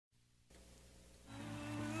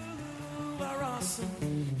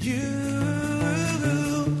awesome. You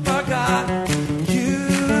are God. You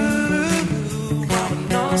are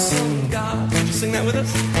an awesome God. Would you sing that with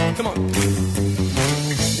us? Come on.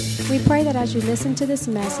 We pray that as you listen to this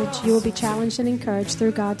message, you will be challenged and encouraged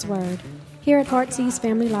through God's Word. Here at Heartsease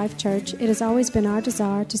Family Life Church, it has always been our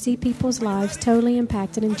desire to see people's lives totally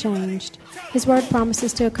impacted and changed. His Word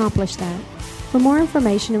promises to accomplish that. For more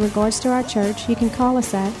information in regards to our church, you can call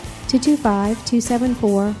us at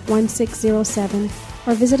 225-274-1607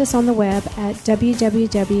 or visit us on the web at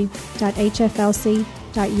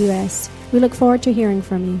www.hflc.us. We look forward to hearing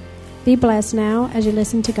from you. Be blessed now as you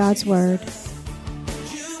listen to God's Word.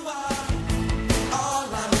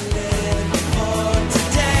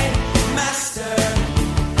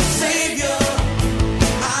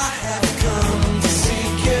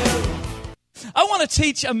 I want to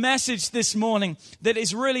teach a message this morning that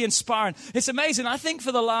is really inspiring. It's amazing. I think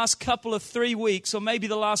for the last couple of 3 weeks or maybe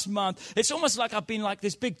the last month, it's almost like I've been like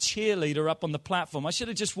this big cheerleader up on the platform. I should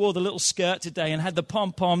have just wore the little skirt today and had the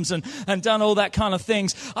pom-poms and done all that kind of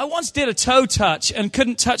things. I once did a toe touch and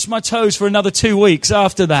couldn't touch my toes for another 2 weeks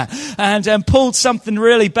after that and pulled something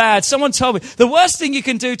really bad. Someone told me, the worst thing you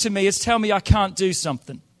can do to me is tell me I can't do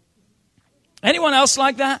something. Anyone else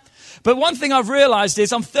like that? But one thing I've realized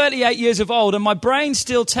is I'm 38 years of old and my brain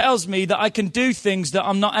still tells me that I can do things that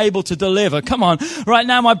I'm not able to deliver. Come on. Right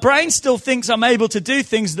now, my brain still thinks I'm able to do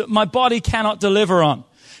things that my body cannot deliver on.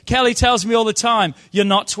 Kelly tells me all the time, you're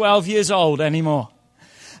not 12 years old anymore.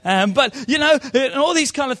 But, you know, and all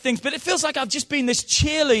these kind of things. But it feels like I've just been this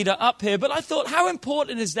cheerleader up here. But I thought, how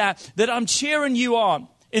important is that I'm cheering you on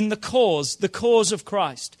in the cause of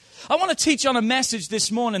Christ. I want to teach on a message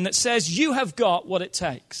this morning that says you have got what it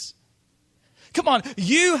takes. Come on,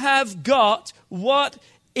 you have got what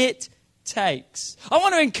it takes. I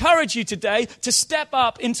want to encourage you today to step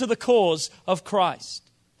up into the cause of Christ.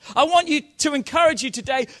 I want you to encourage you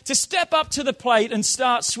today to step up to the plate and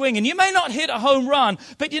start swinging. You may not hit a home run,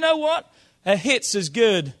 but you know what? A hit's as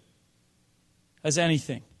good as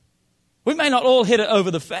anything. We may not all hit it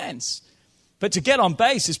over the fence, but to get on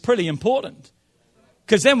base is pretty important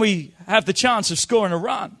because then we have the chance of scoring a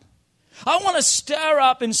run. I want to stir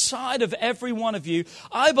up inside of every one of you,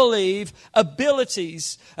 I believe,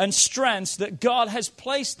 abilities and strengths that God has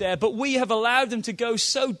placed there, but we have allowed them to go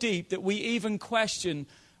so deep that we even question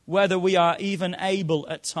whether we are even able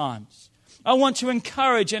at times. I want to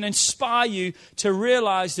encourage and inspire you to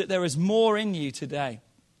realize that there is more in you today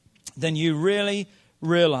than you really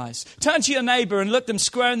realize. Turn to your neighbor and look them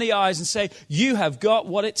square in the eyes and say, you have got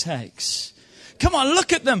what it takes. Come on,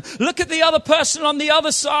 look at them. Look at the other person on the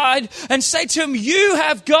other side and say to them, you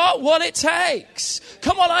have got what it takes.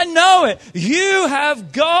 Come on, I know it. You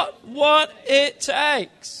have got what it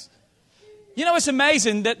takes. You know, it's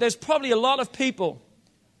amazing that there's probably a lot of people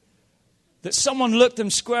that someone looked them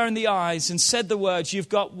square in the eyes and said the words, you've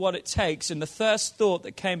got what it takes. And the first thought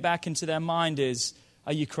that came back into their mind is,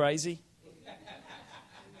 are you crazy?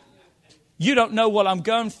 You don't know what I'm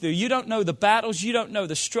going through. You don't know the battles. You don't know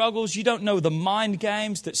the struggles. You don't know the mind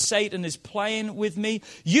games that Satan is playing with me.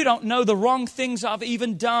 You don't know the wrong things I've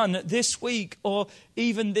even done this week or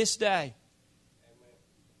even this day.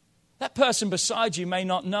 That person beside you may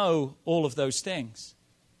not know all of those things,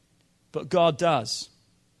 but God does.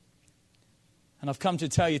 And I've come to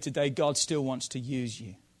tell you today, God still wants to use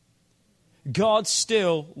you. God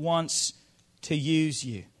still wants to use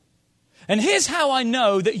you. And here's how I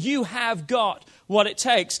know that you have got what it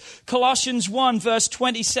takes. Colossians 1 verse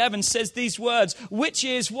 27 says these words, which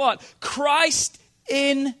is what? Christ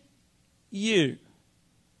in you.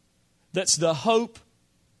 That's the hope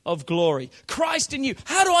of glory. Christ in you.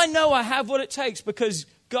 How do I know I have what it takes? Because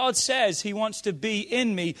God says He wants to be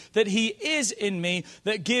in me, that He is in me,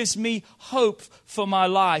 that gives me hope for my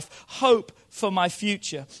life, hope for my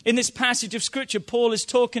future. In this passage of Scripture, Paul is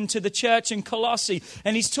talking to the church in Colossae,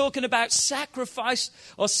 and he's talking about sacrifice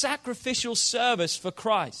or sacrificial service for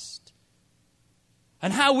Christ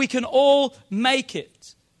and how we can all make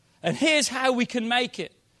it. And here's how we can make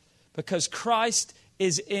it. Because Christ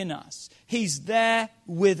is in us. He's there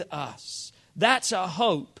with us. That's a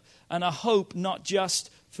hope, and a hope not just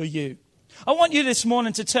for you. I want you this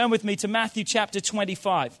morning to turn with me to Matthew chapter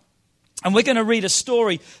 25. And we're going to read a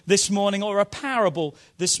story this morning, or a parable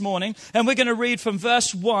this morning. And we're going to read from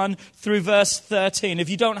verse 1 through verse 13. If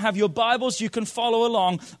you don't have your Bibles, you can follow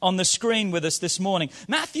along on the screen with us this morning.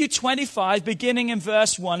 Matthew 25, beginning in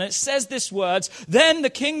verse 1, it says these words, then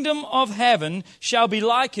the kingdom of heaven shall be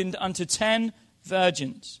likened unto 10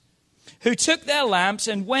 virgins, who took their lamps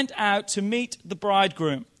and went out to meet the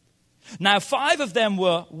bridegroom. Now 5 of them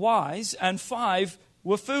were wise, and 5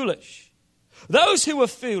 were foolish. Those who were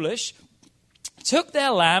foolish took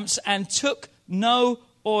their lamps and took no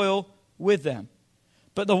oil with them.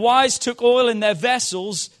 But the wise took oil in their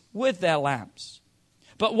vessels with their lamps.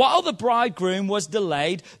 But while the bridegroom was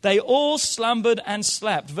delayed, they all slumbered and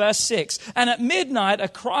slept. Verse 6, and at midnight a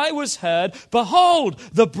cry was heard, behold,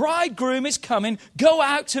 the bridegroom is coming, go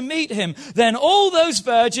out to meet him. Then all those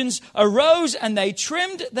virgins arose and they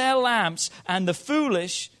trimmed their lamps. And the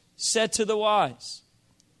foolish said to the wise,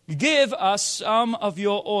 give us some of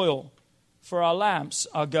your oil, for our lamps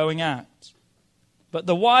are going out. But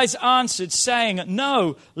the wise answered, saying,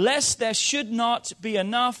 no, lest there should not be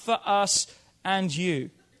enough for us and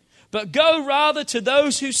you. But go rather to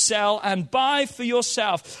those who sell and buy for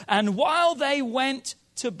yourself. And while they went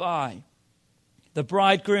to buy, the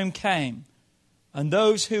bridegroom came, and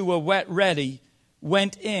those who were ready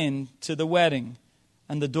went in to the wedding,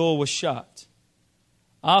 and the door was shut.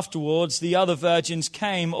 Afterwards, the other virgins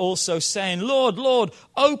came also, saying, Lord, Lord,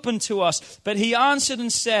 open to us. But he answered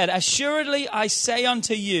and said, assuredly I say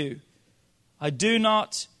unto you, I do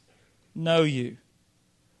not know you.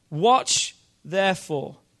 Watch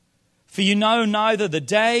therefore, for you know neither the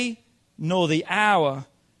day nor the hour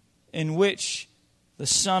in which the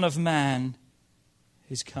Son of Man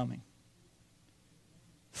is coming.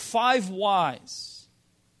 5 wise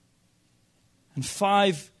and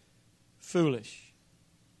 5 foolish.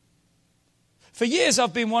 For years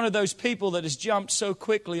I've been one of those people that has jumped so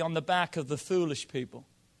quickly on the back of the foolish people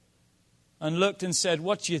and looked and said,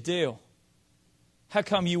 what's your deal? How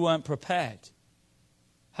come you weren't prepared?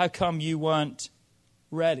 How come you weren't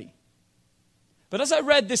ready? But as I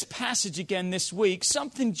read this passage again this week,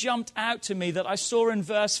 something jumped out to me that I saw in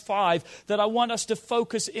verse 5 that I want us to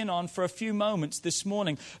focus in on for a few moments this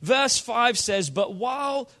morning. Verse 5 says, but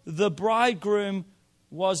while the bridegroom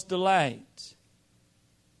was delayed.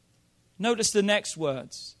 Notice the next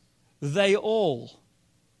words. They all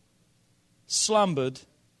slumbered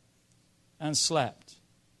and slept.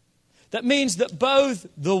 That means that both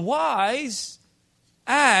the wise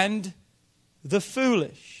and the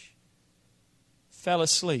foolish fell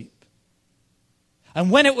asleep.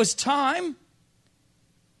 And when it was time,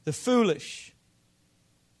 the foolish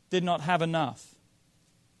did not have enough.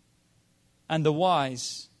 And the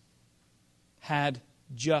wise had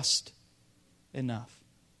just enough.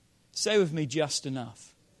 Say with me, just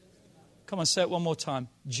enough. Come on, say it one more time.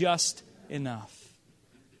 Just enough.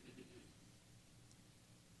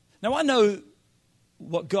 Now, I know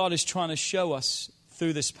what God is trying to show us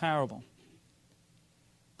through this parable.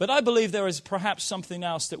 But I believe there is perhaps something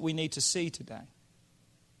else that we need to see today.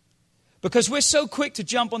 Because we're so quick to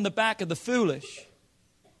jump on the back of the foolish.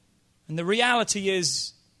 And the reality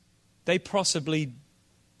is, they possibly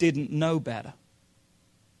didn't know better.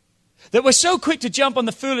 That we're so quick to jump on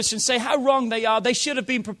the foolish and say how wrong they are. They should have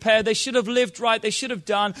been prepared. They should have lived right. They should have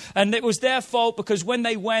done. And it was their fault because when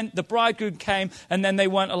they went, the bridegroom came and then they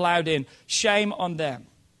weren't allowed in. Shame on them.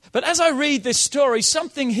 But as I read this story,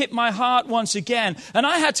 something hit my heart once again. And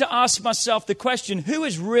I had to ask myself the question, who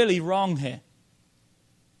is really wrong here?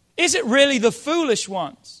 Is it really the foolish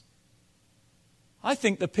ones? I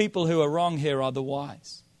think the people who are wrong here are the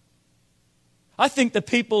wise. I think the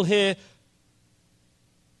people here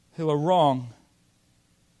who are wrong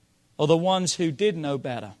are the ones who did know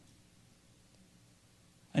better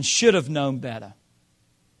and should have known better,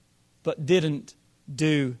 but didn't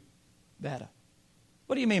do better.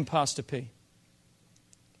 What do you mean, Pastor P?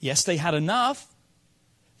 Yes, they had enough.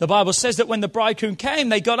 The Bible says that when the bridegroom came,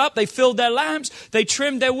 they got up, they filled their lamps, they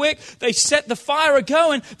trimmed their wick, they set the fire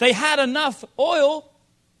a-going, they had enough oil.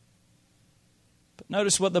 But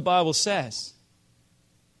notice what the Bible says.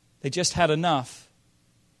 They just had enough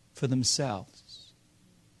for themselves.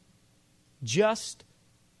 Just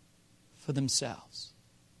for themselves.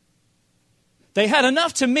 They had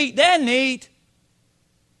enough to meet their need,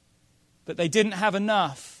 but they didn't have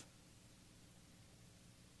enough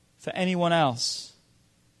for anyone else,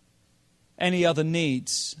 any other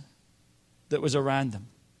needs that was around them.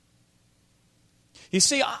 You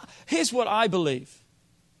see, here's what I believe.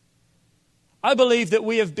 I believe that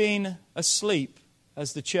we have been asleep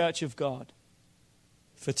as the church of God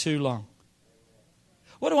for too long.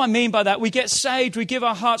 What do I mean by that? We get saved, we give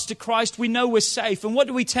our hearts to Christ, we know we're safe. And what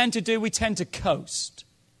do we tend to do? We tend to coast.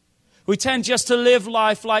 We tend just to live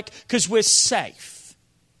life like, because we're safe.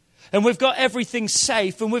 and we've got everything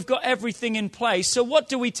safe and we've got everything in place. So what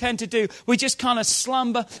do we tend to do? We just kind of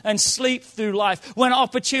slumber and sleep through life. When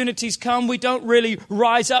opportunities come, we don't really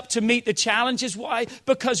rise up to meet the challenges. Why?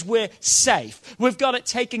 Because we're safe. We've got it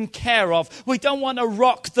taken care of. We don't want to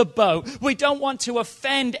rock the boat. We don't want to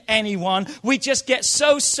offend anyone. We just get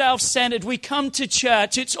so self-centered. We come to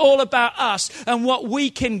church. It's all about us and what we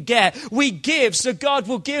can get. We give so God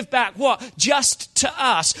will give back what? Just to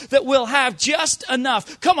us, that we'll have just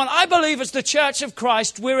enough. Come on, I believe as the church of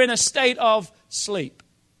Christ, we're in a state of sleep.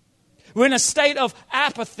 We're in a state of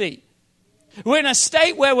apathy. We're in a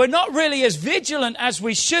state where we're not really as vigilant as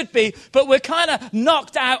we should be, but we're kind of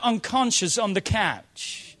knocked out unconscious on the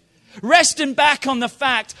couch. Resting back on the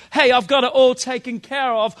fact, hey, I've got it all taken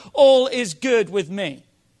care of. All is good with me.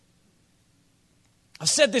 I've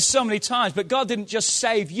said this so many times, but God didn't just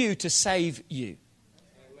save you to save you.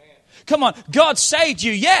 Come on, God saved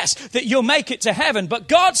you, yes, that you'll make it to heaven. But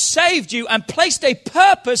God saved you and placed a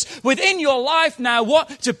purpose within your life now, what?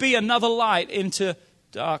 To be another light into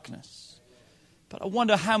darkness. But I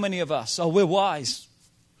wonder how many of us, we're wise.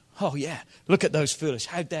 Oh yeah, look at those foolish.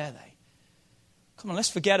 How dare they? Come on, let's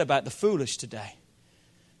forget about the foolish today.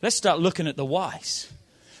 Let's start looking at the wise.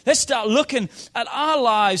 Let's start looking at our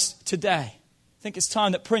lives today. I think it's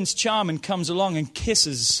time that Prince Charming comes along and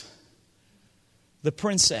kisses the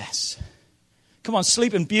princess. Come on,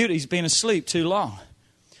 Sleeping Beauty's been asleep too long.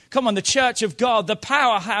 Come on, the church of God, the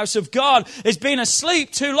powerhouse of God has been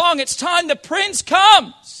asleep too long. It's time the prince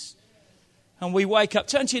comes. And we wake up.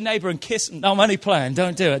 Turn to your neighbor and kiss him. No, I'm only playing.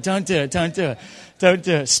 Don't do it. Don't do it. Don't do it. Don't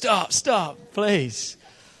do it. Stop. Please.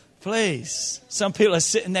 Please. Some people are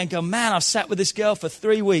sitting there and go, man, I've sat with this girl for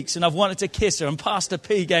 3 weeks and I've wanted to kiss her and Pastor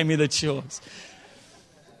P gave me the choice.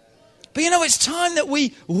 But it's time that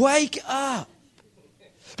we wake up.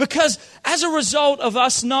 Because as a result of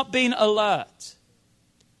us not being alert,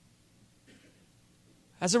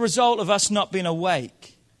 as a result of us not being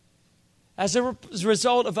awake, as a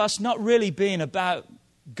result of us not really being about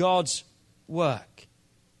God's work,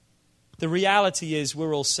 the reality is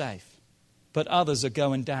we're all safe, but others are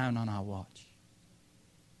going down on our watch.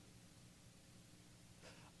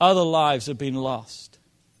 Other lives have been lost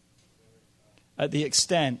at the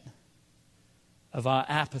extent of our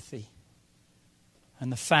apathy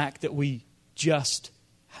and the fact that we just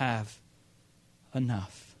have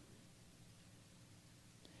enough.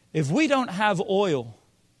 If we don't have oil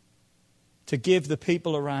to give the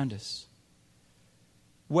people around us,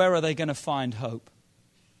 where are they going to find hope?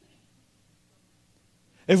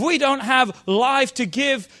 If we don't have life to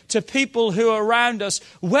give to people who are around us,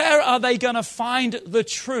 where are they going to find the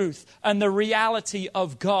truth and the reality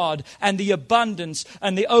of God and the abundance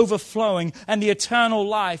and the overflowing and the eternal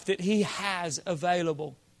life that He has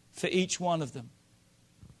available for each one of them?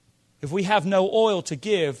 If we have no oil to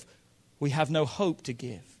give, we have no hope to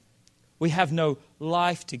give. We have no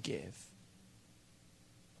life to give.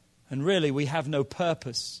 And really, we have no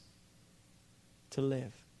purpose to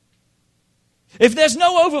live. If there's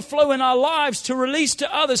no overflow in our lives to release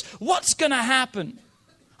to others, what's going to happen?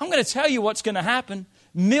 I'm going to tell you what's going to happen.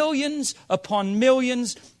 Millions upon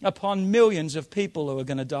millions upon millions of people who are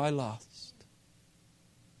going to die lost.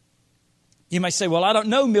 You may say, well, I don't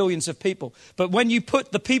know millions of people. But when you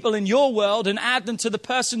put the people in your world and add them to the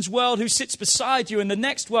person's world who sits beside you in the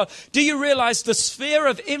next world, do you realize the sphere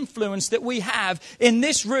of influence that we have in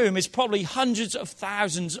this room is probably hundreds of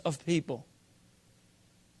thousands of people?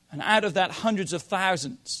 And out of that hundreds of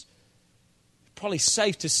thousands, it's probably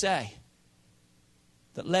safe to say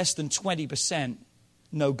that less than 20%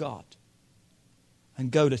 know God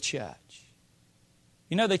and go to church.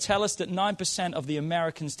 You know, they tell us that 9% of the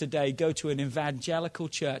Americans today go to an evangelical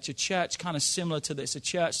church, a church kind of similar to this, a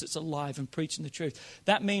church that's alive and preaching the truth.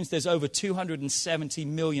 That means there's over 270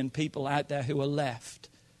 million people out there who are left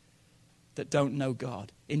that don't know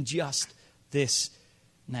God in just this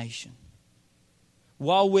nation.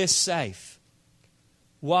 While we're safe,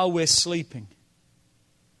 while we're sleeping,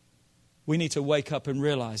 we need to wake up and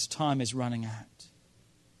realize time is running out.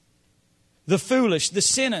 The foolish, the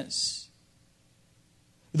sinners,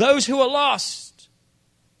 those who are lost,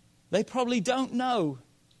 they probably don't know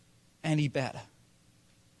any better.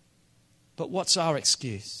 But what's our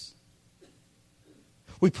excuse?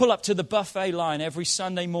 We pull up to the buffet line every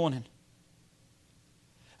Sunday morning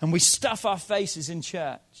and we stuff our faces in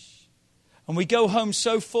church. And we go home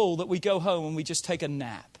so full that we go home and we just take a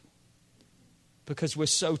nap because we're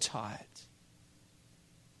so tired.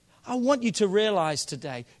 I want you to realize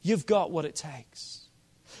today, you've got what it takes.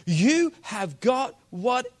 You have got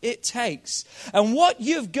what it takes. And what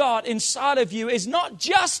you've got inside of you is not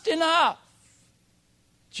just enough,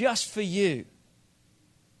 just for you.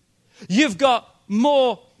 You've got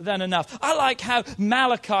more than enough. I like how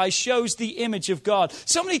Malachi shows the image of God.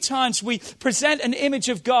 So many times we present an image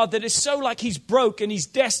of God that is so like he's broke and he's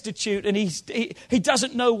destitute and he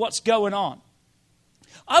doesn't know what's going on.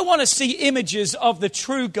 I want to see images of the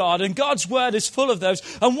true God, and God's word is full of those.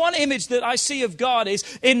 And one image that I see of God is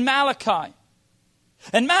in Malachi.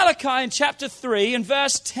 In Malachi in chapter 3 and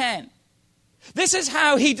verse 10. This is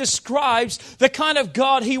how he describes the kind of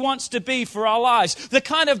God he wants to be for our lives, the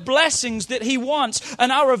kind of blessings that he wants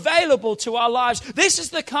and are available to our lives. This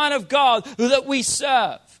is the kind of God that we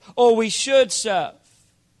serve, or we should serve.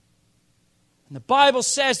 And the Bible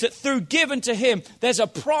says that through giving to him, there's a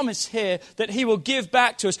promise here that he will give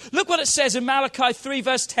back to us. Look what it says in Malachi 3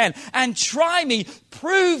 verse 10. And try me,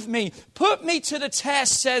 prove me, put me to the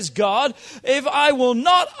test, says God, if I will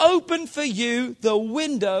not open for you the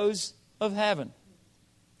windows of heaven.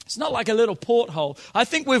 It's not like a little porthole. I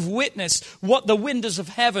think we've witnessed what the windows of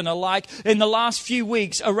heaven are like in the last few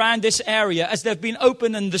weeks around this area as they've been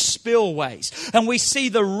opened in the spillways. And we see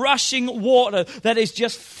the rushing water that is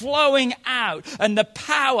just flowing out, and the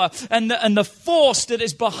power and the force that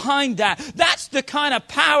is behind that. That's the kind of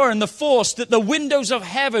power and the force that the windows of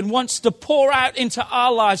heaven wants to pour out into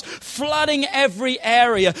our lives, flooding every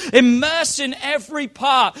area, immersing every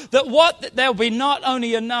part, that there'll be not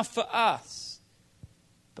only enough for us,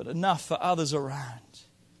 but enough for others around.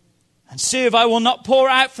 And see if I will not pour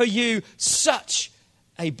out for you such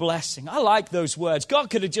a blessing. I like those words. God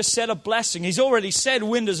could have just said a blessing. He's already said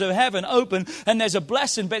windows of heaven open and there's a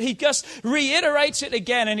blessing, but he just reiterates it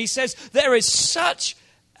again and he says there is such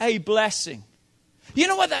a blessing. You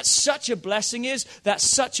know what that such a blessing is? That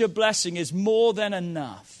such a blessing is more than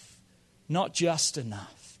enough, not just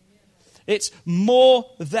enough. It's more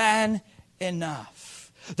than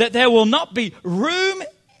enough. That there will not be room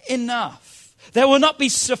enough. There will not be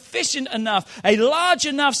sufficient enough, a large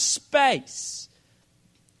enough space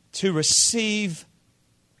to receive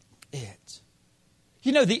it.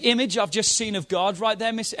 You know the image I've just seen of God right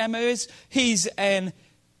there, Miss Emma, is he's an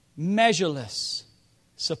measureless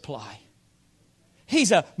supply.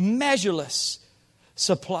 He's a measureless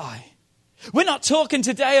supply. We're not talking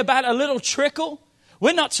today about a little trickle.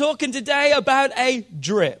 We're not talking today about a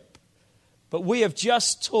drip. But we have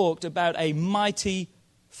just talked about a mighty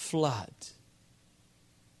flood.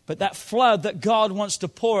 But that flood that God wants to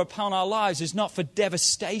pour upon our lives is not for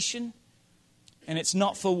devastation and it's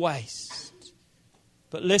not for waste.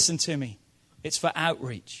 But listen to me, it's for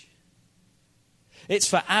outreach. It's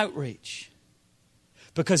for outreach.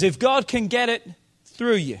 Because if God can get it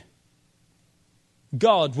through you,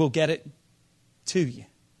 God will get it to you.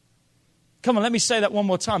 Come on, let me say that one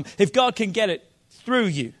more time. If God can get it through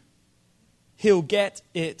you, He'll get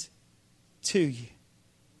it to you.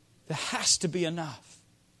 There has to be enough.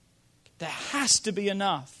 There has to be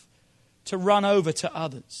enough to run over to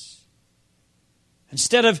others.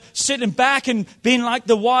 Instead of sitting back and being like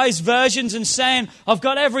the wise virgins and saying, I've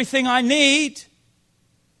got everything I need,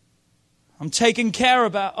 I'm taken care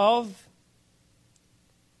of.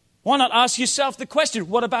 Why not ask yourself the question,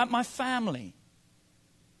 what about my family?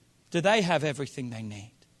 Do they have everything they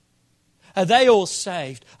need? Are they all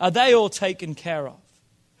saved? Are they all taken care of?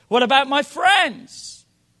 What about my friends?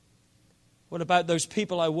 What about those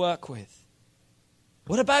people I work with?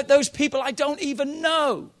 What about those people I don't even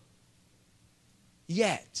know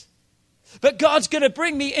yet? But God's going to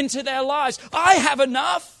bring me into their lives. I have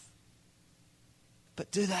enough.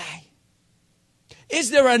 But do they? Is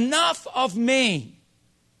there enough of me?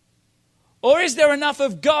 Or is there enough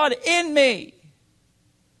of God in me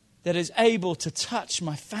that is able to touch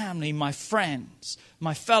my family, my friends,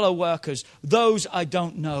 my fellow workers, those I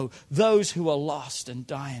don't know, those who are lost and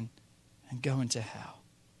dying and going to hell?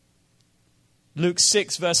 Luke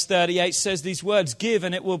 6 verse 38 says these words, give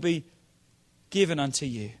and it will be given unto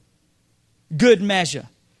you. Good measure,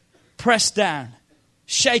 pressed down,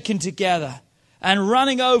 shaken together, and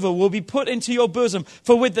running over will be put into your bosom.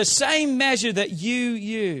 For with the same measure that you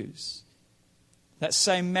use, that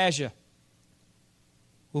same measure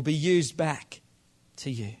will be used back to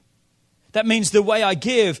you. That means the way I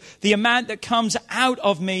give, the amount that comes out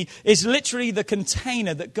of me is literally the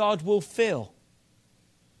container that God will fill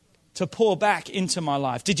to pour back into my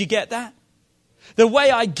life. Did you get that? The way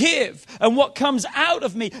I give and what comes out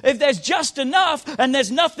of me, if there's just enough and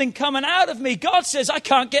there's nothing coming out of me, God says I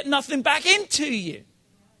can't get nothing back into you.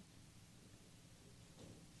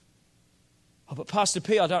 Oh, but Pastor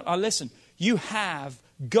P, listen, you have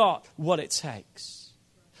got what it takes.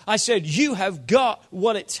 I said, you have got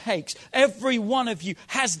what it takes. Every one of you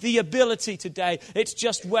has the ability today. It's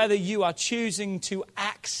just whether you are choosing to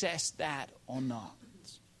access that or not.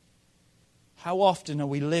 How often are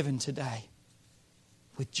we living today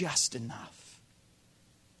with just enough?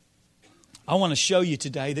 I want to show you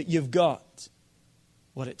today that you've got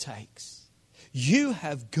what it takes. You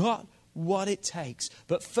have got what it takes.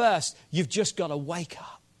 But first, you've just got to wake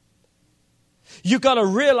up. You've got to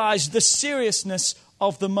realize the seriousness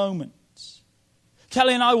of the moment.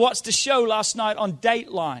 Kelly and I watched a show last night on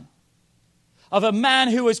Dateline of a man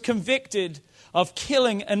who was convicted of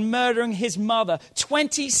killing and murdering his mother.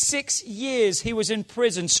 26 years he was in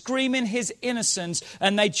prison, screaming his innocence,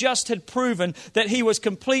 and they just had proven that he was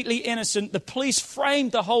completely innocent. The police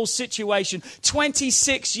framed the whole situation.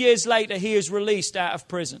 26 years later, he is released out of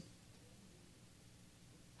prison.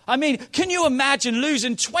 I mean, can you imagine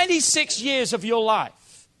losing 26 years of your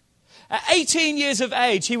life? At 18 years of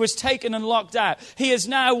age, he was taken and locked out. He is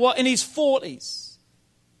now, in his 40s,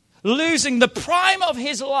 losing the prime of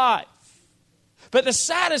his life. But the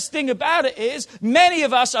saddest thing about it is many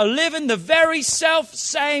of us are living the very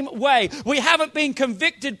same way. We haven't been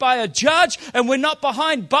convicted by a judge, and we're not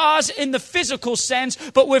behind bars in the physical sense,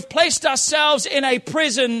 but we've placed ourselves in a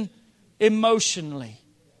prison emotionally,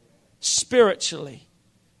 spiritually.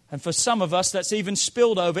 And for some of us, that's even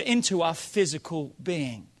spilled over into our physical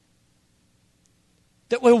being.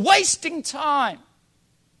 That we're wasting time.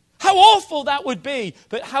 How awful that would be.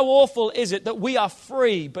 But how awful is it that we are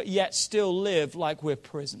free but yet still live like we're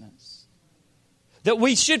prisoners? That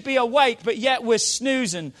we should be awake but yet we're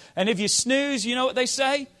snoozing. And if you snooze, you know what they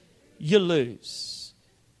say? You lose.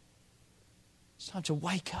 It's time to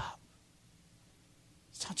wake up.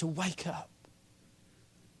 It's time to wake up.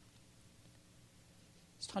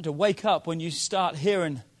 It's time to wake up when you start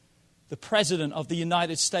hearing the President of the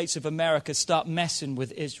United States of America start messing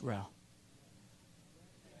with Israel.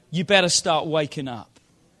 You better start waking up.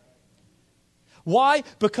 Why?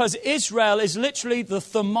 Because Israel is literally the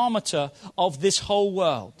thermometer of this whole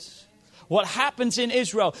world. What happens in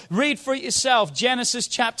Israel, read for it yourself, Genesis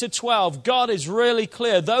chapter 12. God is really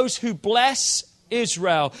clear. Those who bless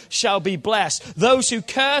Israel shall be blessed. Those who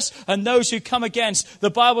curse and those who come against,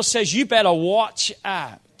 the Bible says you better watch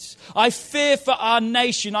out. I fear for our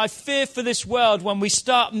nation. I fear for this world when we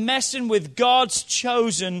start messing with God's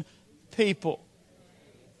chosen people.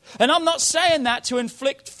 And I'm not saying that to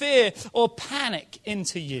inflict fear or panic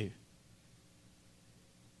into you.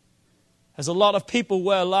 As a lot of people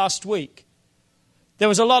were last week. There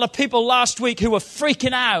was a lot of people last week who were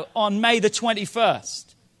freaking out on May the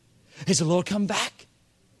 21st. Is the Lord come back?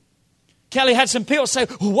 Kelly had some people say,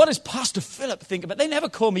 well, what does Pastor Philip think about? They never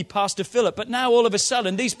call me Pastor Philip, but now all of a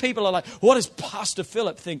sudden these people are like, what does Pastor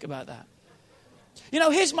Philip think about that? You know,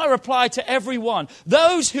 here's my reply to everyone.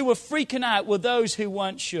 Those who were freaking out were those who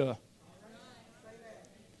weren't sure.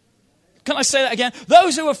 Can I say that again?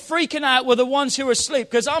 Those who were freaking out were the ones who were asleep.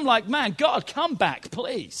 Because I'm like, man, God, come back,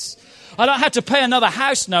 please. I don't have to pay another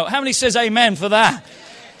house note. How many says amen for that?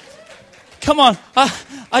 Come on.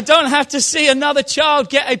 I don't have to see another child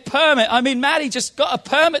get a permit. I mean, Maddie just got a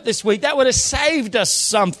permit this week. That would have saved us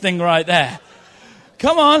something right there.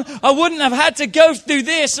 Come on, I wouldn't have had to go through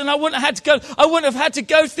this, and I wouldn't have had to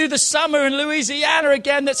go through the summer in Louisiana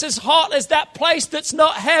again that's as hot as that place that's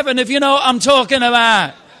not heaven, if you know what I'm talking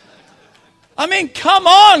about. I mean, come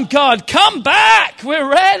on, God, come back. We're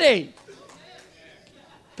ready.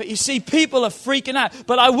 But you see, people are freaking out.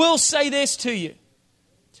 But I will say this to you.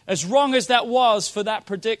 As wrong as that was for that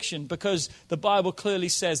prediction, because the Bible clearly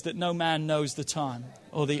says that no man knows the time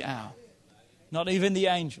or the hour. Not even the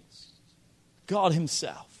angels. God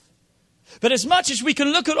himself. But as much as we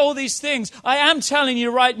can look at all these things, I am telling you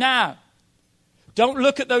right now, don't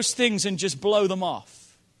look at those things and just blow them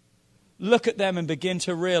off. Look at them and begin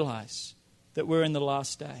to realize that we're in the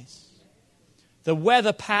last days. The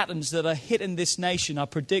weather patterns that are hitting this nation are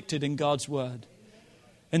predicted in God's word.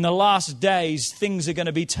 In the last days, things are going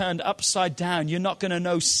to be turned upside down. You're not going to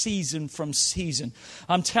know season from season.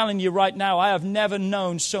 I'm telling you right now, I have never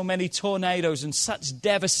known so many tornadoes and such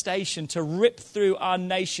devastation to rip through our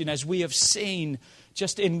nation as we have seen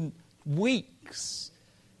just in weeks.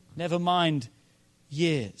 Never mind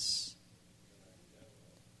years.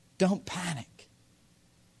 Don't panic.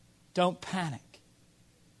 Don't panic.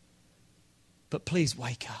 But please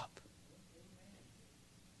wake up.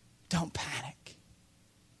 Don't panic.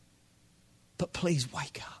 But please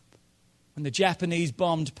wake up. When the Japanese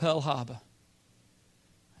bombed Pearl Harbor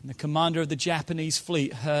and the commander of the Japanese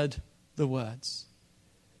fleet heard the words,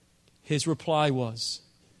 his reply was,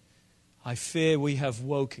 I fear we have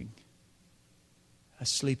woken a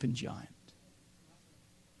sleeping giant.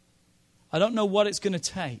 I don't know what it's going to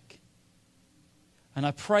take. And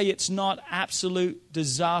I pray it's not absolute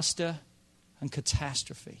disaster and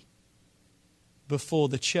catastrophe. before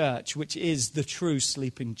the church, which is the true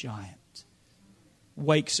sleeping giant,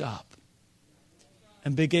 wakes up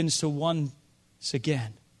and begins to once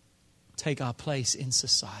again take our place in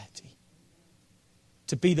society,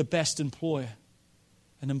 to be the best employer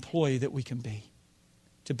and employee that we can be,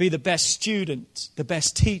 to be the best student, the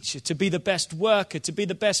best teacher, to be the best worker, to be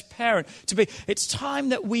the best parent, it's time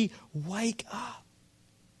that we wake up.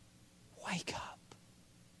 Wake up.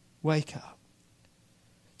 Wake up.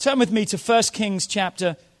 Turn with me to 1 Kings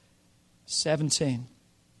chapter 17.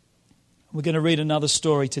 We're going to read another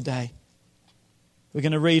story today. We're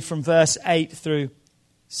going to read from verse 8 through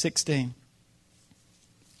 16.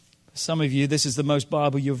 For some of you, this is the most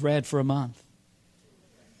Bible you've read for a month.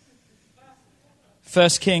 1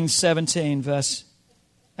 Kings 17, verse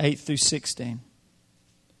 8 through 16.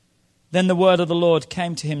 Then the word of the Lord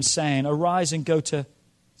came to him, saying, Arise and go to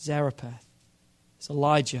Zarephath. It's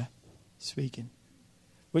Elijah speaking,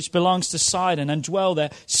 which belongs to Sidon, and dwell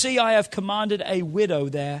there. See, I have commanded a widow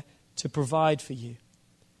there to provide for you.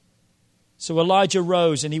 So Elijah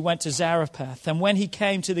rose and he went to Zarephath. And when he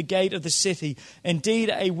came to the gate of the city, indeed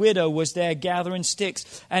a widow was there gathering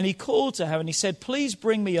sticks. And he called to her and he said, Please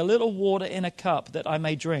bring me a little water in a cup that I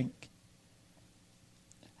may drink.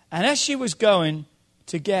 And as she was going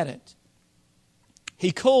to get it,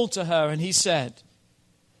 he called to her and he said,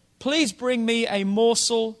 Please bring me a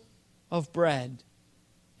morsel of bread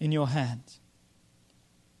in your hand.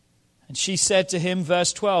 And she said to him,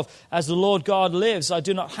 verse 12, As the Lord God lives, I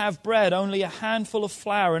do not have bread, only a handful of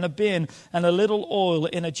flour in a bin and a little oil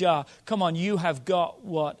in a jar. Come on, you have got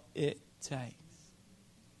what it takes.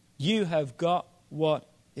 You have got what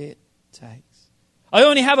it takes. I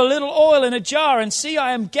only have a little oil in a jar, and see,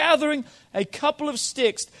 I am gathering a couple of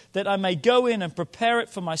sticks that I may go in and prepare it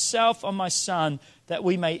for myself and my son, that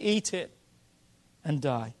we may eat it and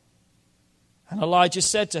die. And Elijah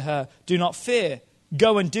said to her, Do not fear.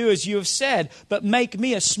 Go and do as you have said, but make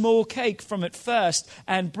me a small cake from it first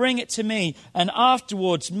and bring it to me, and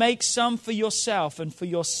afterwards make some for yourself and for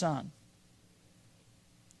your son.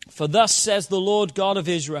 For thus says the Lord God of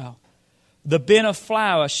Israel, the bin of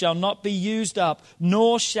flour shall not be used up,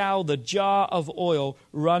 nor shall the jar of oil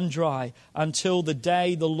run dry until the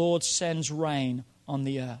day the Lord sends rain on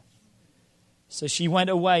the earth. So she went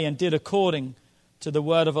away and did according to the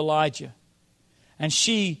word of Elijah. And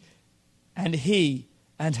she and he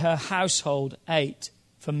and her household ate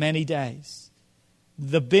for many days.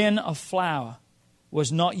 The bin of flour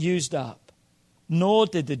was not used up, nor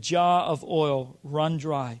did the jar of oil run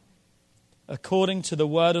dry, according to the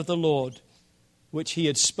word of the Lord, which he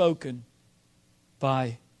had spoken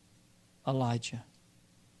by Elijah.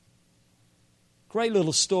 Great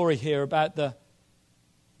little story here about the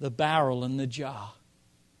barrel and the jar.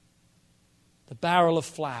 The barrel of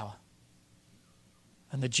flour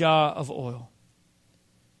and the jar of oil.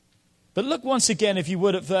 But look once again, if you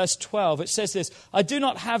would, at verse 12. It says this, I do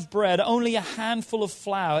not have bread, only a handful of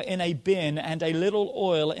flour in a bin and a little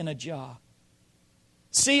oil in a jar.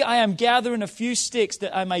 See, I am gathering a few sticks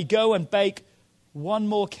that I may go and bake one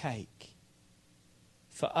more cake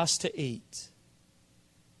for us to eat.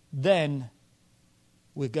 Then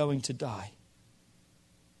we're going to die.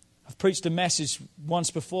 I've preached a message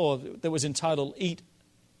once before that was entitled, Eat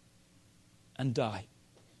and Die.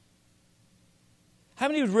 How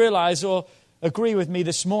many would realize or agree with me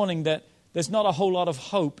this morning that there's not a whole lot of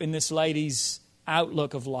hope in this lady's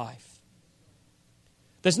outlook of life?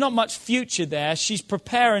 There's not much future there. She's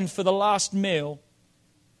preparing for the last meal,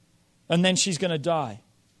 and then she's going to die.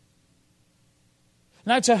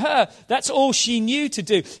 Now to her, that's all she knew to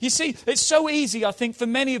do. You see, it's so easy, I think, for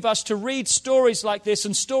many of us to read stories like this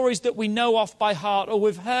and stories that we know off by heart or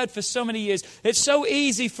we've heard for so many years. It's so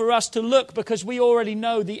easy for us to look because we already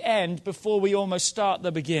know the end before we almost start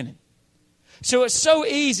the beginning. So it's so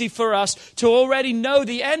easy for us to already know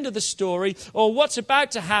the end of the story or what's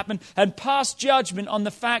about to happen and pass judgment on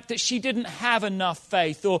the fact that she didn't have enough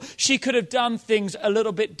faith, or she could have done things a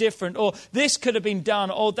little bit different, or this could have been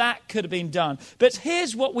done, or that could have been done. But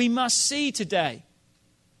here's what we must see today.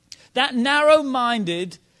 That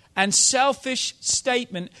narrow-minded and selfish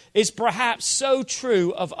statement is perhaps so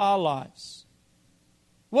true of our lives.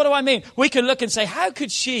 What do I mean? We can look and say, how could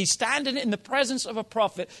she, standing in the presence of a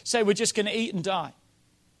prophet, say we're just going to eat and die?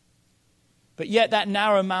 But yet that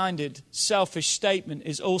narrow-minded, selfish statement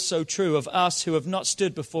is also true of us who have not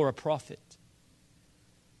stood before a prophet,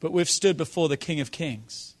 but we've stood before the King of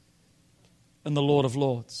Kings and the Lord of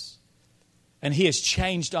Lords. And he has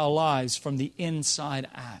changed our lives from the inside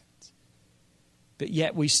out. But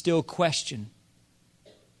yet we still question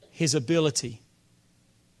his ability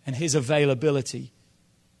and his availability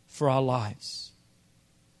for our lives.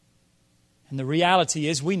 And the reality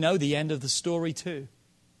is we know the end of the story too.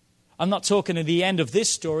 I'm not talking of the end of this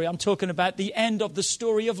story. I'm talking about the end of the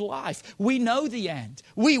story of life. We know the end.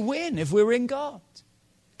 We win if we're in God.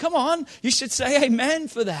 Come on, you should say amen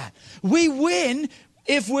for that. We win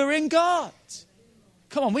if we're in God.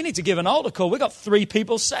 Come on, we need to give an altar call. We've got 3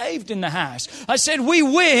 people saved in the house. I said we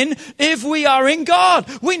win if we are in God.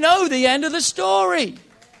 We know the end of the story.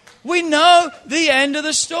 We know the end of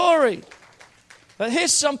the story. But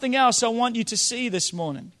here's something else I want you to see this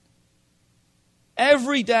morning.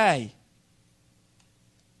 Every day,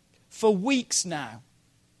 for weeks now,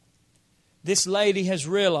 this lady has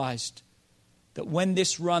realized that when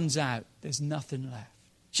this runs out, there's nothing left.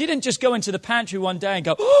 She didn't just go into the pantry one day and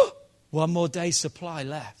go, oh, one more day's supply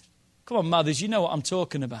left. Come on, mothers, you know what I'm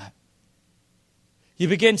talking about. You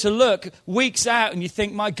begin to look weeks out and you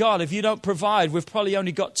think, my God, if you don't provide, we've probably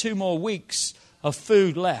only got 2 more weeks of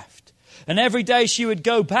food left. And every day she would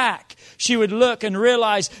go back, she would look and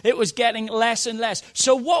realize it was getting less and less.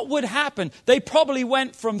 So what would happen? They probably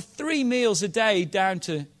went from 3 meals a day down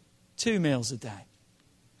to 2 meals a day.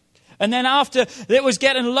 And then after it was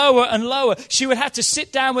getting lower and lower, she would have to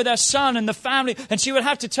sit down with her son and the family, and she would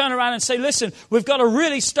have to turn around and say, listen, we've got to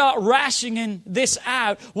really start rationing this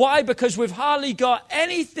out. Why? Because we've hardly got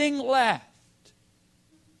anything left.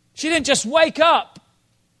 She didn't just wake up.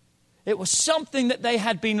 It was something that they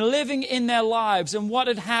had been living in their lives. And what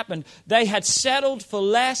had happened? They had settled for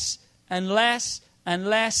less and less and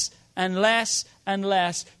less and less and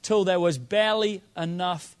less till there was barely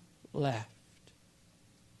enough left.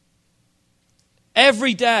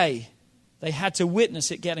 Every day they had to witness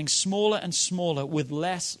it getting smaller and smaller with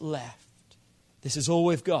less left. This is all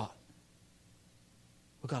we've got.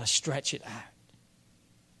 We've got to stretch it out.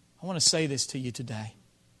 I want to say this to you today.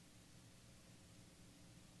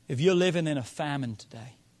 If you're living in a famine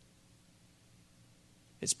today,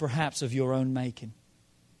 it's perhaps of your own making.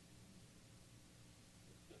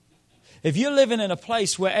 If you're living in a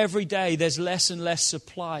place where every day there's less and less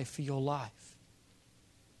supply for your life,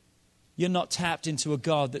 you're not tapped into a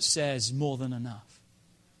God that says more than enough.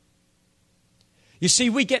 You see,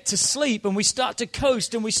 we get to sleep and we start to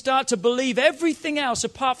coast and we start to believe everything else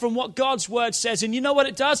apart from what God's word says. And you know what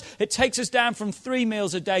it does? It takes us down from 3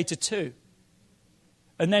 meals a day to 2.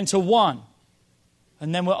 And then to 1.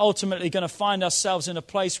 And then we're ultimately going to find ourselves in a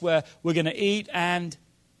place where we're going to eat and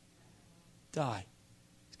die.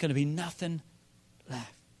 There's going to be nothing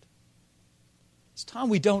left. It's time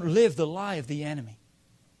we don't live the lie of the enemy.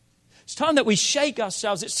 It's time that we shake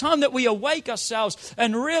ourselves. It's time that we awake ourselves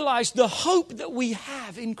and realize the hope that we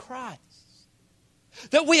have in Christ.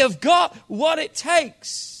 That we have got what it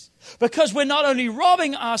takes. Because we're not only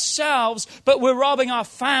robbing ourselves, but we're robbing our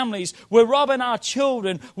families. We're robbing our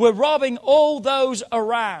children. We're robbing all those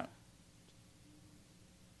around.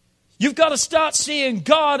 You've got to start seeing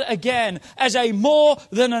God again as a more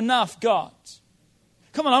than enough God.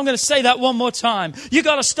 Come on, I'm going to say that one more time. You've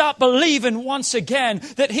got to start believing once again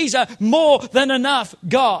that He's a more than enough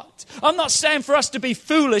God. I'm not saying for us to be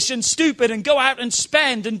foolish and stupid and go out and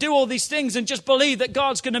spend and do all these things and just believe that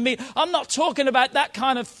God's going to meet. I'm not talking about that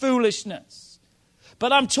kind of foolishness.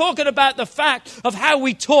 But I'm talking about the fact of how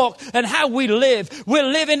we talk and how we live. We're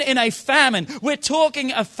living in a famine. We're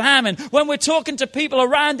talking a famine. When we're talking to people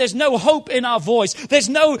around, there's no hope in our voice. There's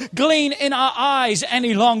no gleam in our eyes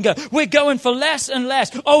any longer. We're going for less and less.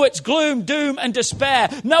 Oh, it's gloom, doom, and despair.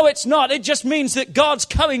 No, it's not. It just means that God's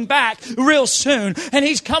coming back real soon. And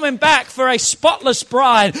He's coming back for a spotless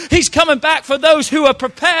bride. He's coming back for those who are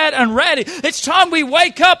prepared and ready. It's time we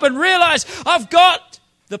wake up and realize I've got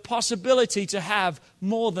the possibility to have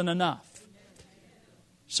more than enough.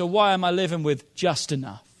 So why am I living with just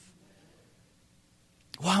enough?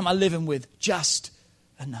 Why am I living with just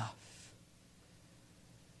enough?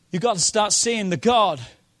 You've got to start seeing the God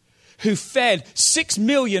who fed 6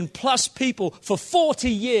 million plus people for 40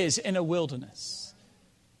 years in a wilderness.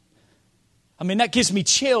 I mean, that gives me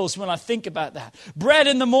chills when I think about that. Bread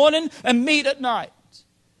in the morning and meat at night.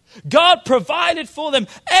 God provided for them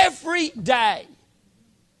every day.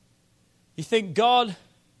 You think God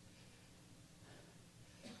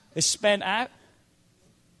is spent out?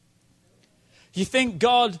 You think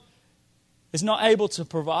God is not able to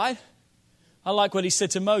provide? I like what He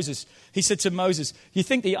said to Moses. He said to Moses, you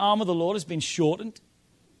think the arm of the Lord has been shortened?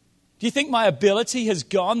 Do you think my ability has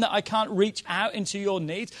gone that I can't reach out into your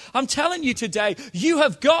needs? I'm telling you today, you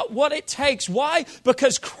have got what it takes. Why?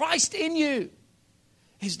 Because Christ in you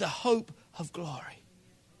is the hope of glory.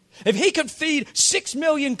 If He could feed 6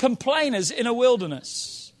 million complainers in a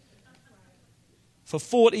wilderness for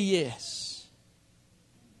 40 years,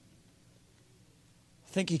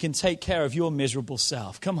 I think He can take care of your miserable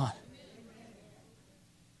self. Come on.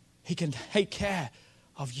 He can take care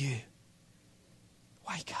of you.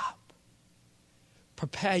 Wake up.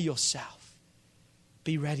 Prepare yourself.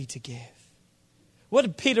 Be ready to give. What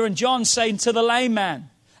did Peter and John say to the lame man?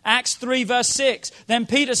 Acts 3 verse 6. Then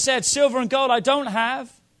Peter said, silver and gold I don't have.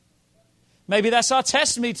 Maybe that's our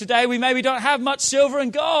testimony today. We maybe don't have much silver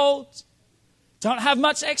and gold. Don't have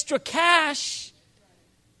much extra cash.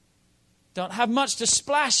 Don't have much to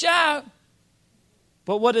splash out.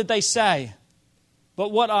 But what did they say?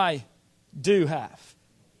 But what I do have.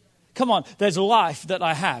 Come on, there's life that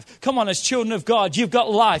I have. Come on, as children of God, you've got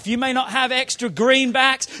life. You may not have extra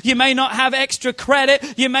greenbacks. You may not have extra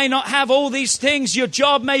credit. You may not have all these things. Your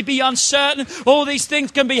job may be uncertain. All these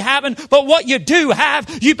things can be happening. But what you do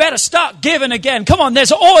have, you better start giving again. Come on,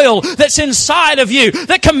 there's oil that's inside of you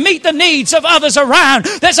that can meet the needs of others around.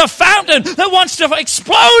 There's a fountain that wants to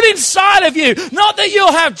explode inside of you. Not that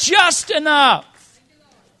you'll have just enough,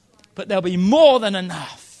 but there'll be more than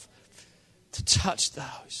enough to touch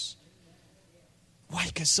those.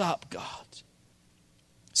 Wake us up, God.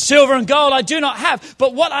 Silver and gold I do not have,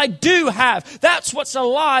 but what I do have, that's what's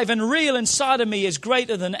alive and real inside of me is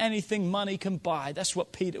greater than anything money can buy. That's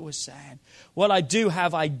what Peter was saying. What I do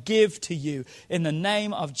have, I give to you in the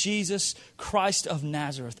name of Jesus Christ of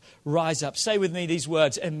Nazareth. Rise up. Say with me these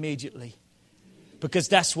words, immediately. Because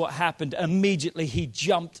that's what happened. Immediately he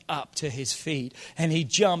jumped up to his feet and he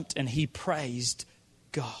jumped and he praised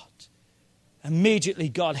God. Immediately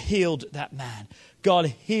God healed that man. God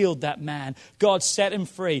healed that man. God set him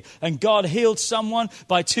free. And God healed someone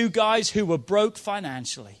by two guys who were broke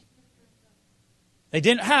financially. They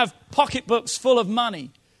didn't have pocketbooks full of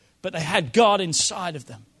money, but they had God inside of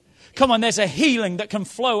them. Come on, there's a healing that can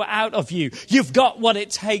flow out of you. You've got what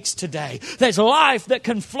it takes today. There's life that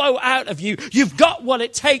can flow out of you. You've got what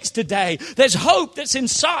it takes today. There's hope that's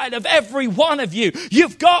inside of every one of you.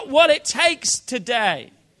 You've got what it takes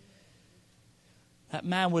today. That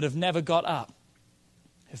man would have never got up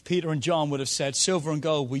if Peter and John would have said, silver and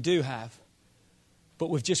gold we do have, but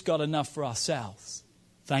we've just got enough for ourselves.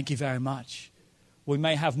 Thank you very much. We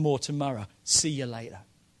may have more tomorrow. See you later.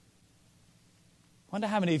 I wonder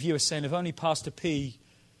how many of you are saying, if only Pastor P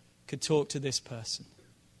could talk to this person.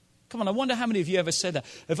 Come on, I wonder how many of you ever said that.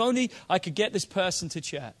 If only I could get this person to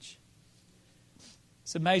church.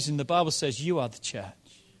 It's amazing. The Bible says you are the church.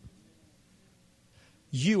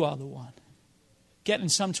 You are the one. Getting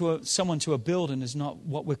someone to a building is not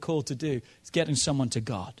what we're called to do. It's getting someone to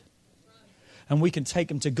God. And we can take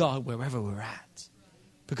them to God wherever we're at.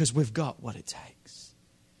 Because we've got what it takes.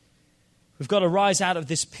 We've got to rise out of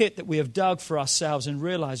this pit that we have dug for ourselves and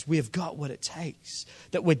realize we have got what it takes.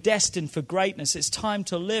 That we're destined for greatness. It's time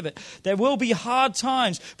to live it. There will be hard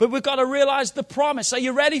times, but we've got to realize the promise. Are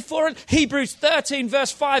you ready for it? Hebrews 13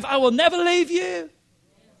 verse 5, I will never leave you.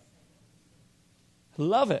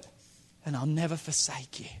 Love it. And I'll never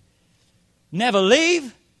forsake you. Never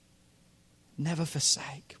leave, never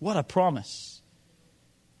forsake. What a promise.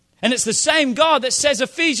 And it's the same God that says,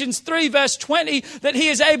 Ephesians 3 verse 20, that he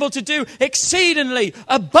is able to do exceedingly,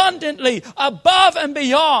 abundantly, above and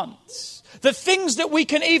beyond the things that we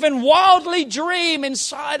can even wildly dream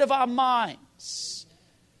inside of our minds.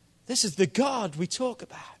 This is the God we talk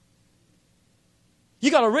about.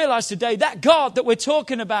 You got to realize today, that God that we're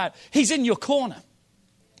talking about, he's in your corner.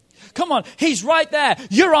 Come on, he's right there.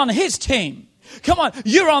 You're on his team. Come on,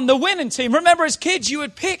 you're on the winning team. Remember as kids, you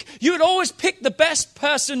would always pick the best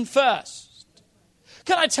person first.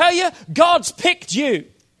 Can I tell you, God's picked you.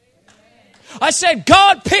 I said,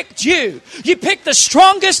 God picked you. You picked the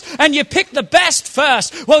strongest and you picked the best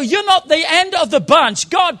first. Well, you're not the end of the bunch.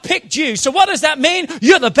 God picked you. So what does that mean?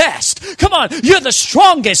 You're the best. Come on, you're the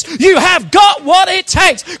strongest. You have got what it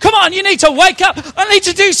takes. Come on, you need to wake up. I need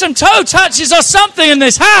to do some toe touches or something in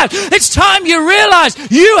this house. It's time you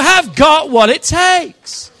realize you have got what it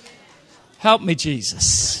takes. Help me,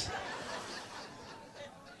 Jesus.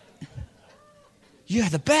 You're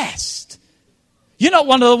the best. You're not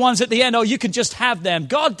one of the ones at the end, oh, you can just have them.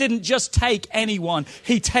 God didn't just take anyone.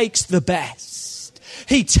 He takes the best.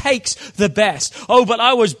 He takes the best. Oh, but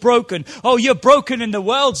I was broken. Oh, you're broken in the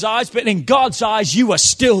world's eyes, but in God's eyes, you are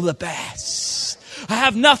still the best. I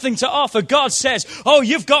have nothing to offer. God says, oh,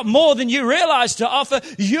 you've got more than you realize to offer.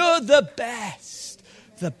 You're the best.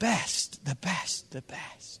 The best, the best, the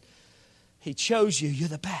best. He chose you. You're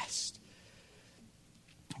the best.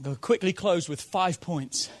 I'm going to quickly close with 5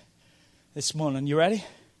 points. This morning, you ready?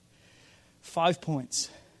 5 points.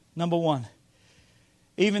 Number 1,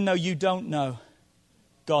 even though you don't know,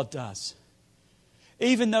 God does.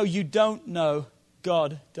 Even though you don't know,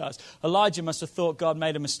 God does. Elijah must have thought God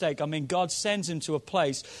made a mistake. I mean, God sends him to a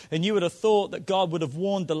place, and you would have thought that God would have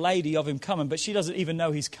warned the lady of him coming, but she doesn't even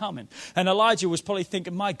know he's coming. And Elijah was probably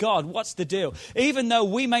thinking, my God, what's the deal? Even though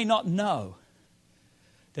we may not know,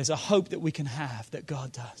 there's a hope that we can have that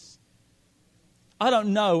God does. I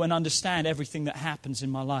don't know and understand everything that happens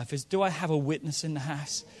in my life. Do I have a witness in the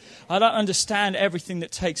house? I don't understand everything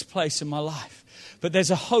that takes place in my life. But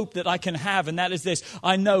there's a hope that I can have, and that is this.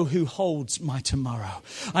 I know who holds my tomorrow.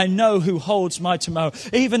 I know who holds my tomorrow.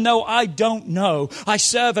 Even though I don't know, I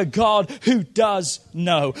serve a God who does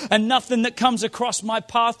know. And nothing that comes across my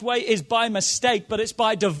pathway is by mistake, but it's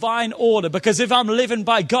by divine order. Because if I'm living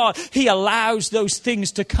by God, He allows those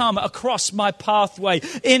things to come across my pathway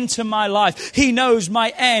into my life. He knows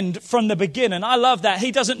my end from the beginning. I love that.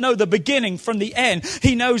 He doesn't know the beginning from the end.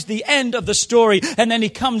 He knows the end of the story, and then He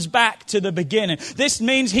comes back to the beginning. This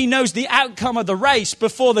means He knows the outcome of the race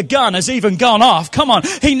before the gun has even gone off. Come on.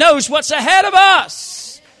 He knows what's ahead of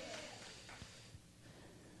us.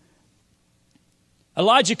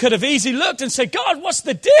 Elijah could have easily looked and said, God, what's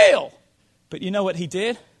the deal? But you know what he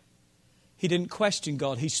did? He didn't question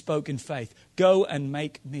God. He spoke in faith. Go and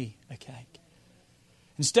make me a cake.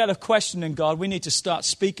 Instead of questioning God, we need to start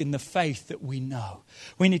speaking the faith that we know.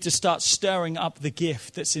 We need to start stirring up the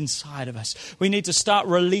gift that's inside of us. We need to start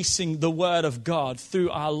releasing the word of God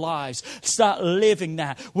through our lives. Start living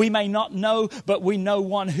that. We may not know, but we know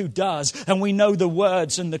one who does. And we know the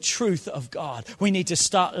words and the truth of God. We need to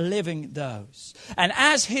start living those. And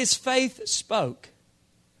as his faith spoke,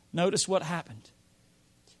 notice what happened.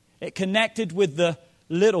 It connected with the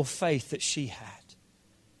little faith that she had.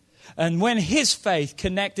 And when his faith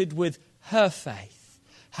connected with her faith,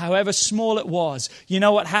 however small it was, you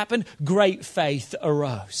know what happened? Great faith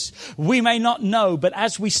arose. We may not know, but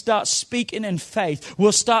as we start speaking in faith,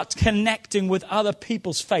 we'll start connecting with other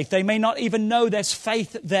people's faith. They may not even know there's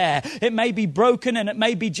faith there. It may be broken and it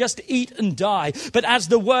may be just eat and die. But as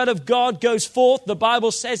the word of God goes forth, the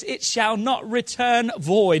Bible says it shall not return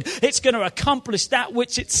void. It's going to accomplish that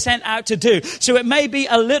which it's sent out to do. So it may be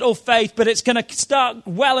a little faith, but it's going to start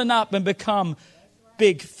welling up and become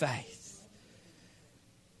big faith.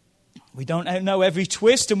 We don't know every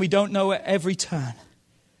twist and we don't know every turn.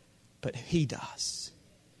 But He does.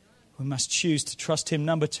 We must choose to trust Him.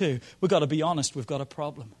 Number 2, we've got to be honest, we've got a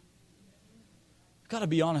problem. We've got to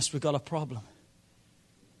be honest, we've got a problem.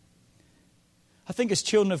 I think as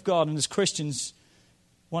children of God and as Christians,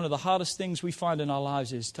 one of the hardest things we find in our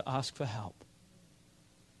lives is to ask for help.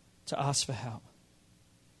 To ask for help.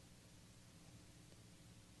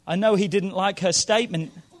 I know he didn't like her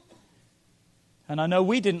statement. And I know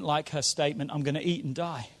we didn't like her statement, I'm going to eat and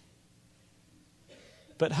die.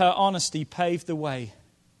 But her honesty paved the way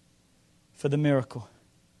for the miracle.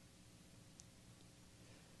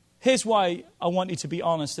 Here's why I want you to be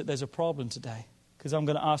honest that there's a problem today. Because I'm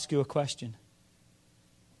going to ask you a question.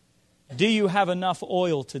 Do you have enough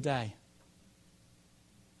oil today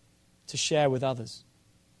to share with others?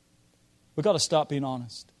 We've got to start being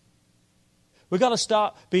honest. We've got to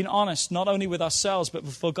start being honest, not only with ourselves, but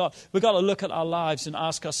before God. We've got to look at our lives and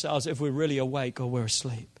ask ourselves if we're really awake or we're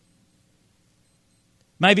asleep.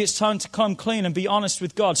 Maybe it's time to come clean and be honest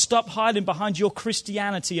with God. Stop hiding behind your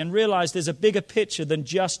Christianity and realize there's a bigger picture than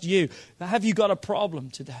just you. Have you got a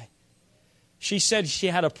problem today? She said she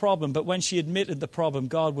had a problem, but when she admitted the problem,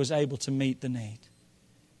 God was able to meet the need.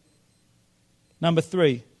 Number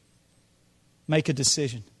 3, make a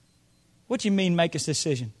decision. What do you mean make a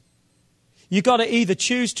decision? You've got to either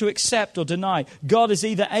choose to accept or deny. God is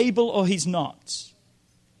either able or He's not.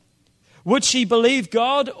 Would she believe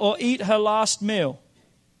God or eat her last meal?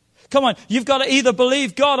 Come on, you've got to either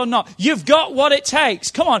believe God or not. You've got what it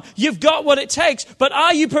takes. Come on, you've got what it takes. But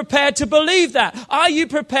are you prepared to believe that? Are you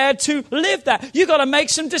prepared to live that? You've got to make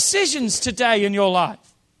some decisions today in your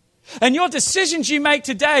life. And your decisions you make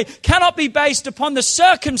today cannot be based upon the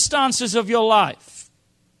circumstances of your life.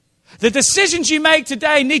 The decisions you make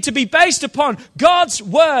today need to be based upon God's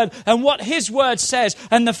word and what His word says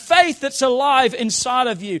and the faith that's alive inside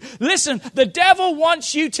of you. Listen, the devil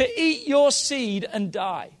wants you to eat your seed and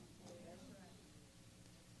die.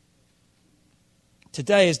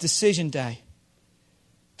 Today is decision day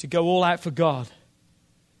to go all out for God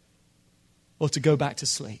or to go back to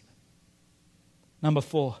sleep. Number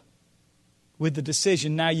 4, with the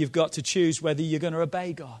decision, now you've got to choose whether you're going to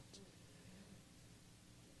obey God.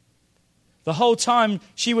 The whole time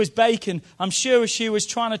she was baking, I'm sure she was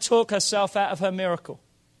trying to talk herself out of her miracle.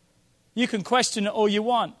 You can question it all you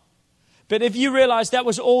want. But if you realize that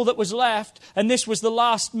was all that was left and this was the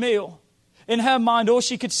last meal, In her mind, all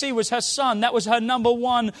she could see was her son. That was her number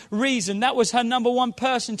one reason. That was her number one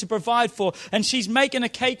person to provide for. And she's making a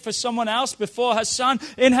cake for someone else before her son.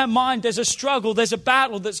 In her mind, there's a struggle. There's a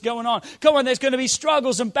battle that's going on. Come on, there's going to be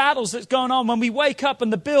struggles and battles that's going on when we wake up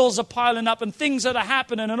and the bills are piling up and things that are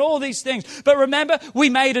happening and all these things. But remember, we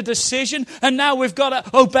made a decision and now we've got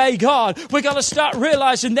to obey God. We've got to start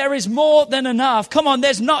realizing there is more than enough. Come on,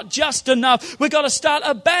 there's not just enough. We've got to start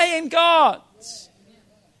obeying God.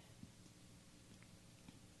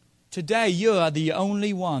 Today, you are the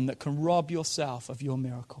only one that can rob yourself of your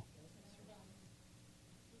miracle.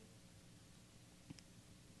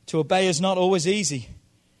 To obey is not always easy.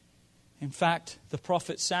 In fact, the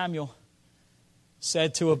prophet Samuel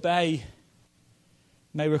said to obey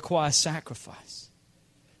may require sacrifice.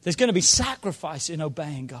 There's going to be sacrifice in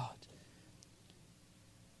obeying God.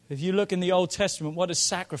 If you look in the Old Testament, what does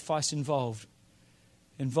sacrifice involve?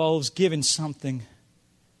 It involves giving something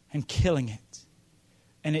and killing it.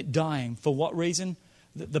 And it dying. For what reason?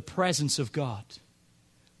 That the presence of God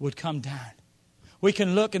would come down. We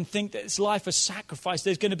can look and think that it's life of sacrifice.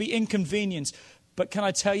 There's going to be inconvenience. But can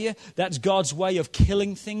I tell you, that's God's way of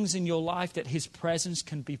killing things in your life, that His presence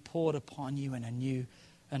can be poured upon you in a new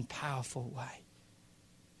and powerful way.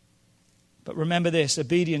 But remember this,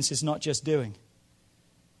 obedience is not just doing.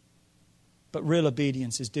 But real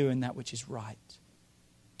obedience is doing that which is right.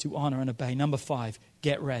 To honor and obey. Number 5,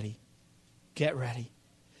 get ready. Get ready.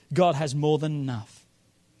 God has more than enough.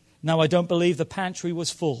 Now, I don't believe the pantry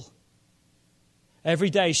was full. Every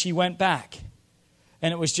day she went back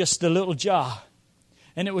and it was just the little jar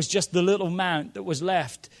and it was just the little amount that was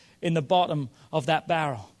left in the bottom of that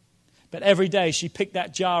barrel. But every day she picked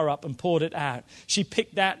that jar up and poured it out. She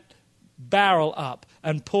picked that barrel up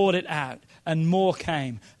and poured it out, and more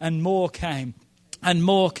came and more came. And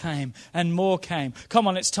more came and more came. Come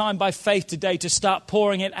on, it's time by faith today to start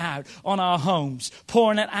pouring it out on our homes,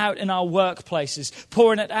 pouring it out in our workplaces,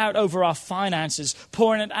 pouring it out over our finances,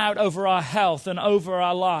 pouring it out over our health and over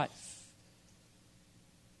our life.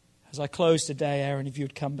 As I close today, Aaron, if you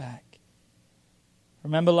would come back.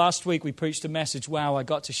 Remember last week we preached a message, wow, I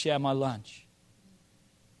got to share my lunch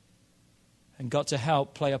and got to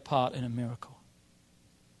help play a part in a miracle.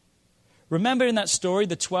 Remember in that story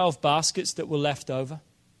the 12 baskets that were left over?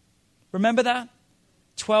 Remember that?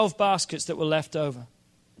 12 baskets that were left over.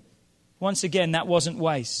 Once again, that wasn't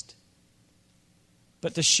waste.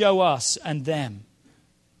 But to show us and them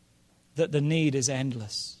that the need is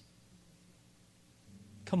endless.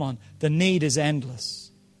 Come on, the need is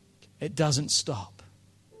endless. It doesn't stop.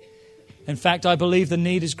 In fact, I believe the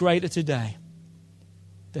need is greater today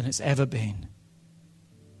than it's ever been.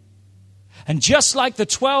 And just like the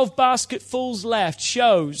 12 basketfuls left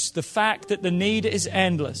shows the fact that the need is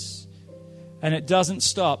endless and it doesn't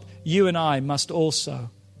stop, you and I must also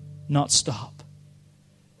not stop.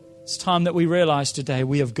 It's time that we realize today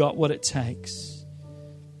we have got what it takes.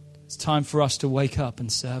 It's time for us to wake up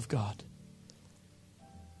and serve God.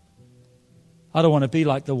 I don't want to be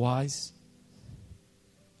like the wise.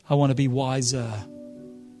 I want to be wiser.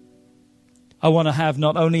 I want to have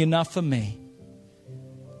not only enough for me,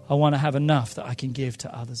 I want to have enough that I can give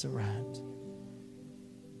to others around.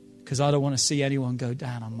 Because I don't want to see anyone go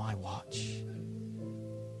down on my watch.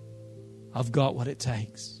 I've got what it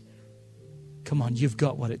takes. Come on, you've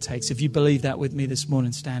got what it takes. If you believe that with me this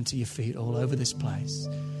morning, stand to your feet all over this place.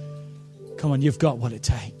 Come on, you've got what it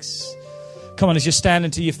takes. Come on, as you're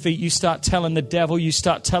standing to your feet, you start telling the devil, you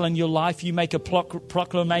start telling your life, you make a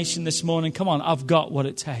proclamation this morning. Come on, I've got what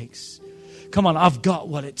it takes. Come on, I've got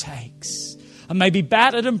what it takes. I may be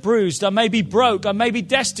battered and bruised. I may be broke. I may be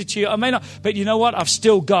destitute. I may not. But you know what? I've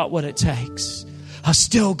still got what it takes. I've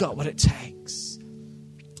still got what it takes.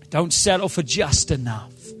 Don't settle for just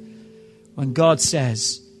enough. When God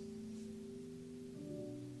says,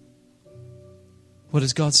 what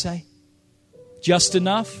does God say? Just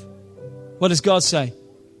enough? What does God say?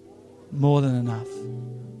 More than enough.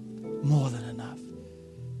 More than enough.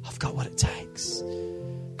 I've got what it takes.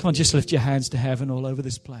 Come on, just lift your hands to heaven all over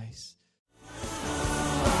this place.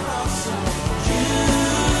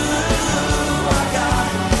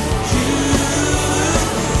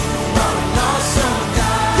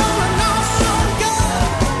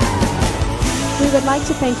 We would like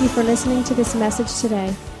to thank you for listening to this message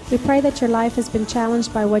today. We pray that your life has been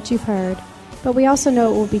challenged by what you've heard, but we also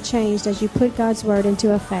know it will be changed as you put God's Word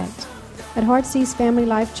into effect. At Heartsease Family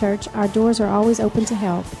Life Church, our doors are always open to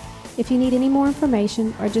help. If you need any more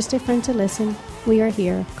information or just a friend to listen, we are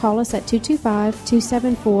here. Call us at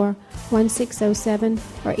 225-274-1607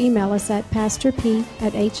 or email us at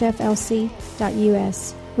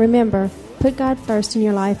pastorp@hflc.us. Remember, put God first in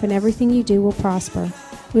your life and everything you do will prosper.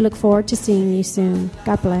 We look forward to seeing you soon.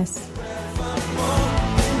 God bless.